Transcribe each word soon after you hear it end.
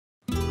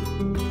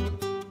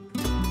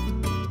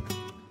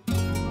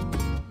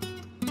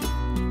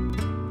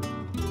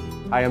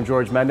I am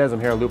George Mendes. I'm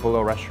here at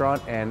Lupulo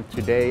restaurant, and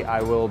today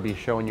I will be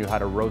showing you how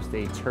to roast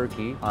a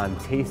turkey on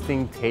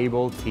Tasting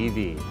Table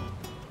TV.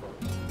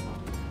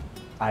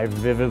 I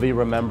vividly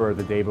remember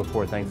the day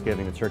before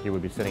Thanksgiving, the turkey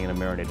would be sitting in a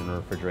marinade in the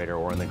refrigerator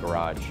or in the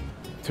garage.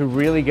 To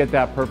really get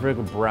that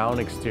perfect brown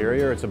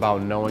exterior, it's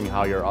about knowing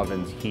how your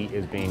oven's heat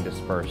is being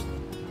dispersed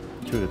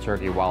to the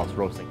turkey while it's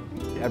roasting.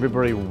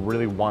 Everybody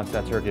really wants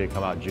that turkey to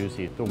come out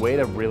juicy. The way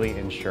to really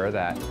ensure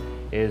that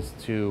is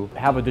to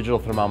have a digital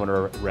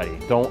thermometer ready.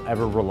 Don't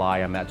ever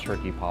rely on that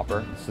turkey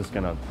popper. It's just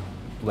gonna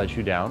let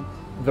you down.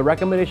 The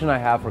recommendation I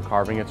have for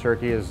carving a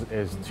turkey is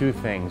two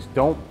things.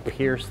 Don't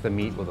pierce the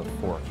meat with a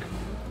fork,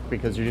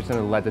 because you're just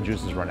gonna let the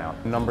juices run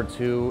out. Number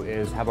two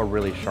is have a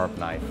really sharp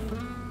knife.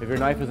 If your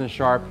knife isn't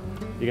sharp,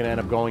 you're gonna end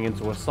up going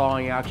into a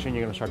sawing action,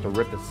 you're gonna start to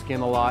rip the skin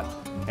a lot,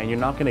 and you're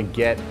not gonna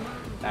get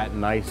that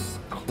nice,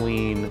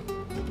 clean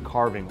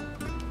carving.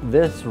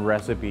 This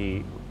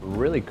recipe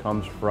really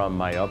comes from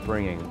my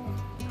upbringing.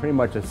 Pretty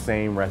much the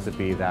same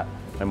recipe that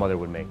my mother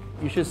would make.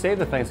 You should save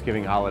the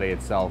Thanksgiving holiday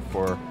itself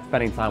for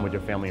spending time with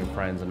your family and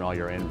friends and all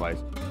your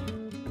invites.